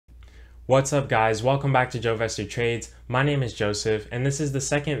What's up guys, welcome back to Joevestor Trades. My name is Joseph and this is the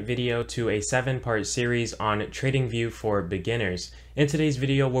second video to a 7-part series on TradingView for beginners. In today's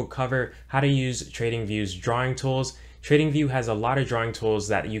video we'll cover how to use TradingView's drawing tools. TradingView has a lot of drawing tools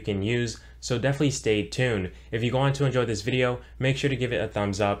that you can use, so definitely stay tuned. If you're going to enjoy this video, make sure to give it a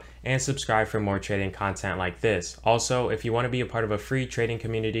thumbs up and subscribe for more trading content like this. Also, if you want to be a part of a free trading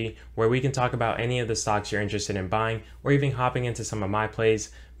community where we can talk about any of the stocks you're interested in buying or even hopping into some of my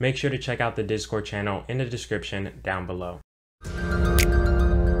plays, make sure to check out the Discord channel in the description down below.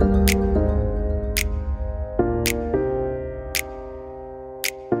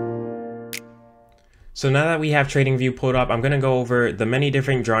 So now that we have TradingView pulled up, I'm going to go over the many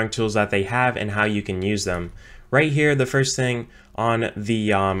different drawing tools that they have and how you can use them. Right here, the first thing on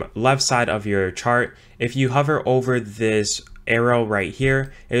the left side of your chart, if you hover over this arrow right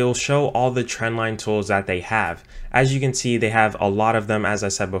here, it will show all the trendline tools that they have. As you can see, they have a lot of them, as I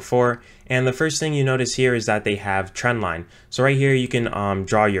said before. And the first thing you notice here is that they have trendline. So right here, you can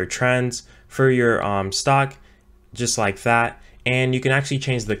draw your trends for your stock, just like that. And you can actually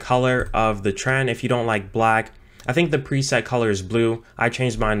change the color of the trend if you don't like black. I think the preset color is blue. I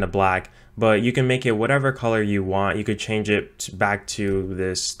changed mine to black, but you can make it whatever color you want. You could change it back to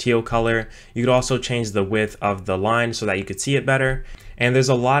this teal color. You could also change the width of the line so that you could see it better. And there's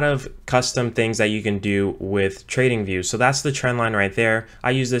a lot of custom things that you can do with TradingView. So that's the trend line right there. I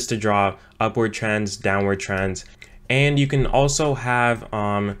use this to draw upward trends, downward trends. And you can also have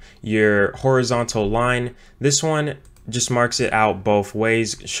your horizontal line. This one just marks it out both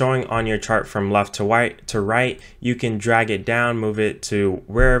ways, showing on your chart from left to right. You can drag it down, move it to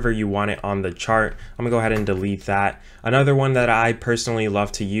wherever you want it on the chart. I'm gonna go ahead and delete that. Another one that I personally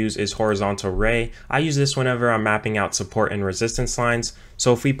love to use is horizontal ray. I use this whenever I'm mapping out support and resistance lines.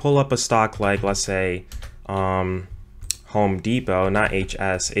 So if we pull up a stock like, let's say Home Depot, not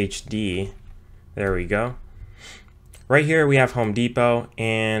HS, HD, there we go. Right here we have Home Depot,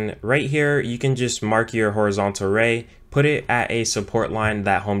 and right here you can just mark your horizontal ray, put it at a support line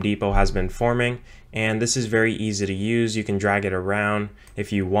that Home Depot has been forming, and this is very easy to use. You can drag it around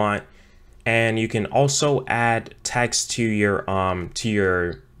if you want, and you can also add text to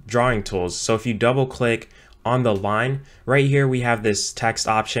your drawing tools. So if you double click on the line, right here we have this text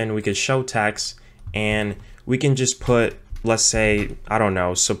option. We could show text, and we can just put, let's say, I don't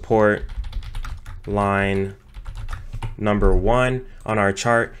know, support line number 1 on our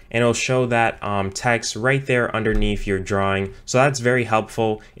chart, and it'll show that text right there underneath your drawing. So that's very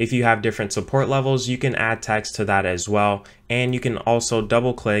helpful. If you have different support levels, you can add text to that as well. And you can also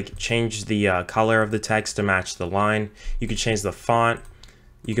double click, change the color of the text to match the line. You can change the font,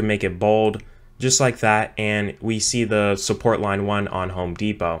 you can make it bold, just like that, and we see the support line 1 on Home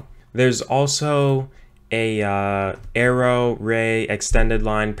Depot. There's also a arrow, ray, extended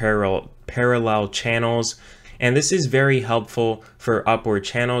line, parallel channels. And this is very helpful for upward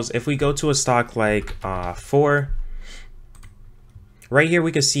channels. If we go to a stock like 4, right here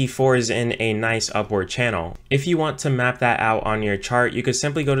we can see 4 is in a nice upward channel. If you want to map that out on your chart, you could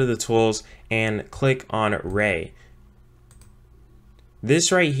simply go to the tools and click on ray.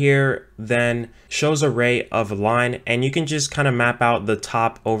 This right here then shows a ray of a line, and you can just kind of map out the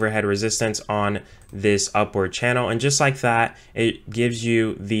top overhead resistance on this upward channel, and just like that it gives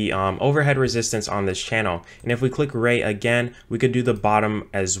you the overhead resistance on this channel. And if we click ray again, we could do the bottom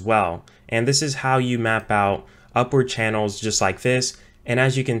as well. And this is how you map out upward channels, just like this. And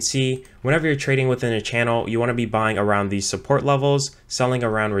as you can see, whenever you're trading within a channel, you want to be buying around these support levels, selling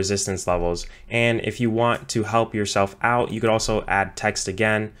around resistance levels. And if you want to help yourself out, you could also add text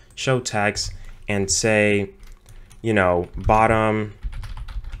again, show text, and say, you know, bottom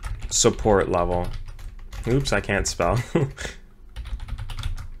support level. Oops, I can't spell.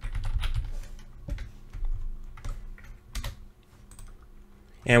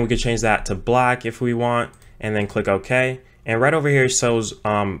 And we could change that to black if we want, and then click OK. And right over here shows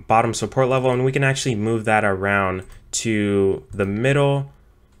bottom support level, and we can actually move that around to the middle,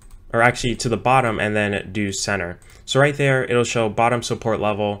 or actually to the bottom, and then do center. So right there, it'll show bottom support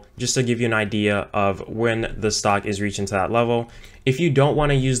level, just to give you an idea of when the stock is reaching to that level. If you don't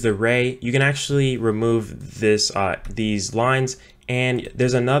want to use the ray, you can actually remove this these lines, and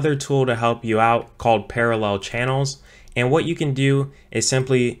there's another tool to help you out called parallel channels. And what you can do is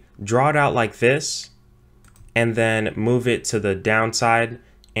simply draw it out like this, and then move it to the downside,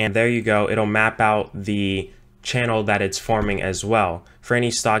 and there you go. It'll map out the channel that it's forming as well for any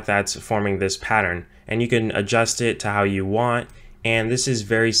stock that's forming this pattern, and you can adjust it to how you want. And this is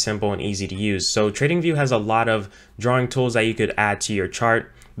very simple and easy to use. So TradingView has a lot of drawing tools that you could add to your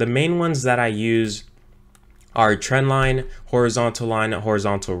chart. The main ones that I use our trend line,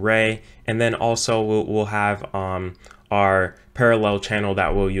 horizontal ray, and then also we'll have our parallel channel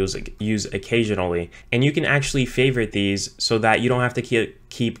that we'll use occasionally. And you can actually favorite these so that you don't have to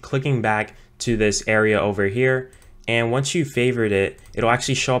keep clicking back to this area over here. And once you favorite it, it'll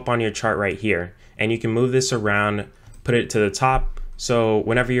actually show up on your chart right here. And you can move this around, put it to the top. So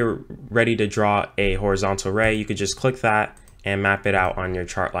whenever you're ready to draw a horizontal ray, you could just click that and map it out on your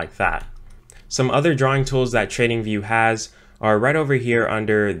chart like that. Some other drawing tools that TradingView has are right over here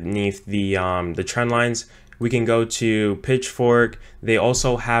underneath the trend lines. We can go to Pitchfork. They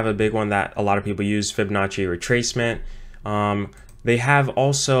also have a big one that a lot of people use, Fibonacci retracement. They have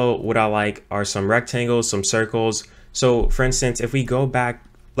also, what I like are some rectangles, some circles. So for instance, if we go back,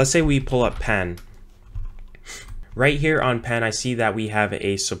 let's say we pull up pen. Right here on pen, I see that we have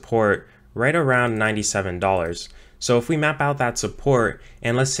a support right around $97. So if we map out that support,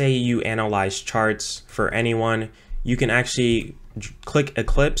 and let's say you analyze charts for anyone, you can actually click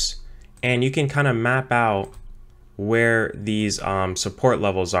Eclipse and you can kind of map out where these support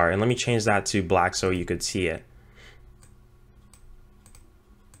levels are. And let me change that to black so you could see it.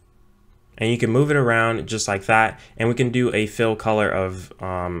 And you can move it around just like that. And we can do a fill color of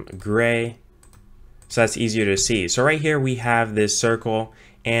gray, so that's easier to see. So right here we have this circle,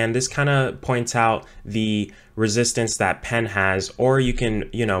 and this kind of points out the resistance that pen has, or you can,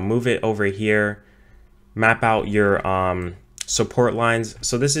 move it over here, map out your support lines.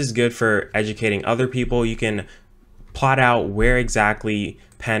 So this is good for educating other people. You can plot out where exactly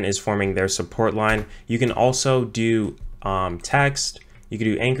pen is forming their support line. You can also do text, you can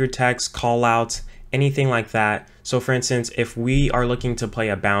do anchor text, call outs, anything like that. So for instance, if we are looking to play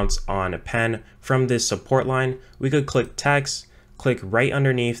a bounce on a pen from this support line, we could click text, click right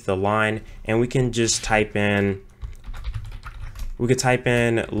underneath the line, and we can just type in,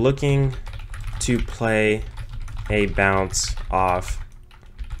 looking to play a bounce off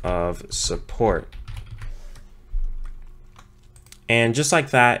of support. And just like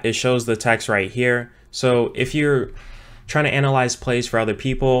that, it shows the text right here. So if you're trying to analyze plays for other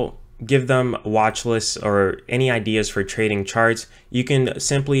people, give them watch lists or any ideas for trading charts, you can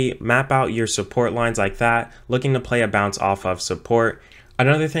simply map out your support lines like that, looking to play a bounce off of support.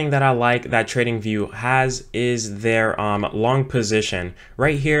 Another thing that I like that TradingView has is their long position.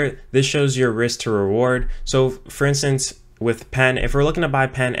 Right here, this shows your risk to reward. So for instance, with pen, if we're looking to buy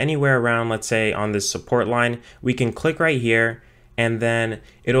pen anywhere around, let's say on this support line, we can click right here, and then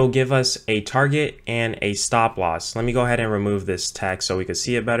it'll give us a target and a stop loss. Let me go ahead and remove this text so we can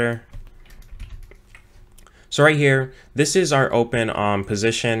see it better. So right here, this is our open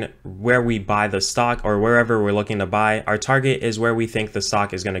position where we buy the stock, or wherever we're looking to buy. Our target is where we think the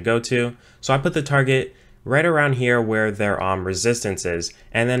stock is going to go to. So I put the target right around here where their resistance is.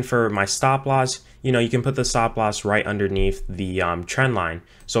 And then for my stop loss, you can put the stop loss right underneath the trend line.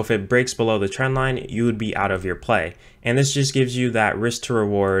 So if it breaks below the trend line, you would be out of your play. And this just gives you that risk to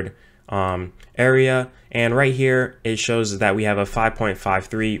reward area. And right here, it shows that we have a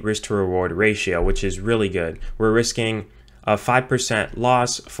 5.53 risk to reward ratio, which is really good. We're risking a 5%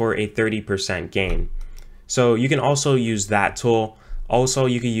 loss for a 30% gain. So you can also use that tool. Also,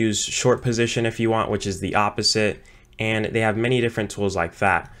 you could use short position if you want, which is the opposite. And they have many different tools like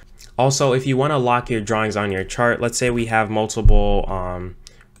that. Also, if you want to lock your drawings on your chart, let's say we have multiple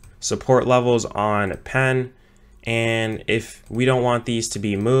support levels on pen. And if we don't want these to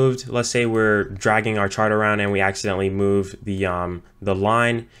be moved, let's say we're dragging our chart around and we accidentally move the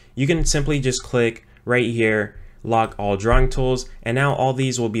line, you can simply just click right here, lock all drawing tools, and now all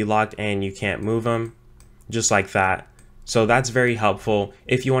these will be locked and you can't move them, just like that. So that's very helpful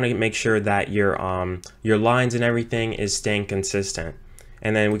if you want to make sure that your lines and everything is staying consistent.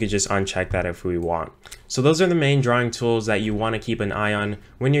 And then we could just uncheck that if we want. So those are the main drawing tools that you want to keep an eye on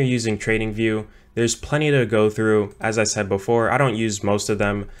when you're using TradingView. There's plenty to go through. As I said before, I don't use most of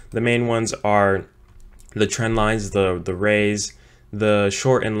them. The main ones are the trend lines, the rays, the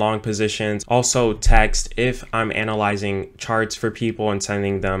short and long positions, also text if I'm analyzing charts for people and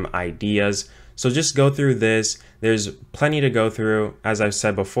sending them ideas. So just go through this. There's plenty to go through, as I've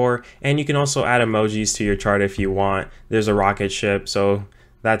said before, and you can also add emojis to your chart if you want. There's a rocket ship, so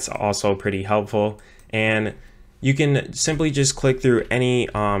that's also pretty helpful. And you can simply just click through any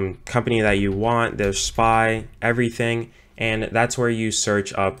company that you want, their SPY, everything, and that's where you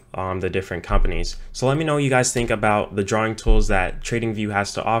search up the different companies. So let me know what you guys think about the drawing tools that TradingView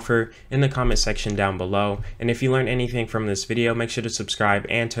has to offer in the comment section down below. And if you learned anything from this video, make sure to subscribe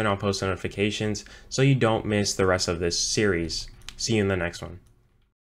and turn on post notifications so you don't miss the rest of this series. See you in the next one.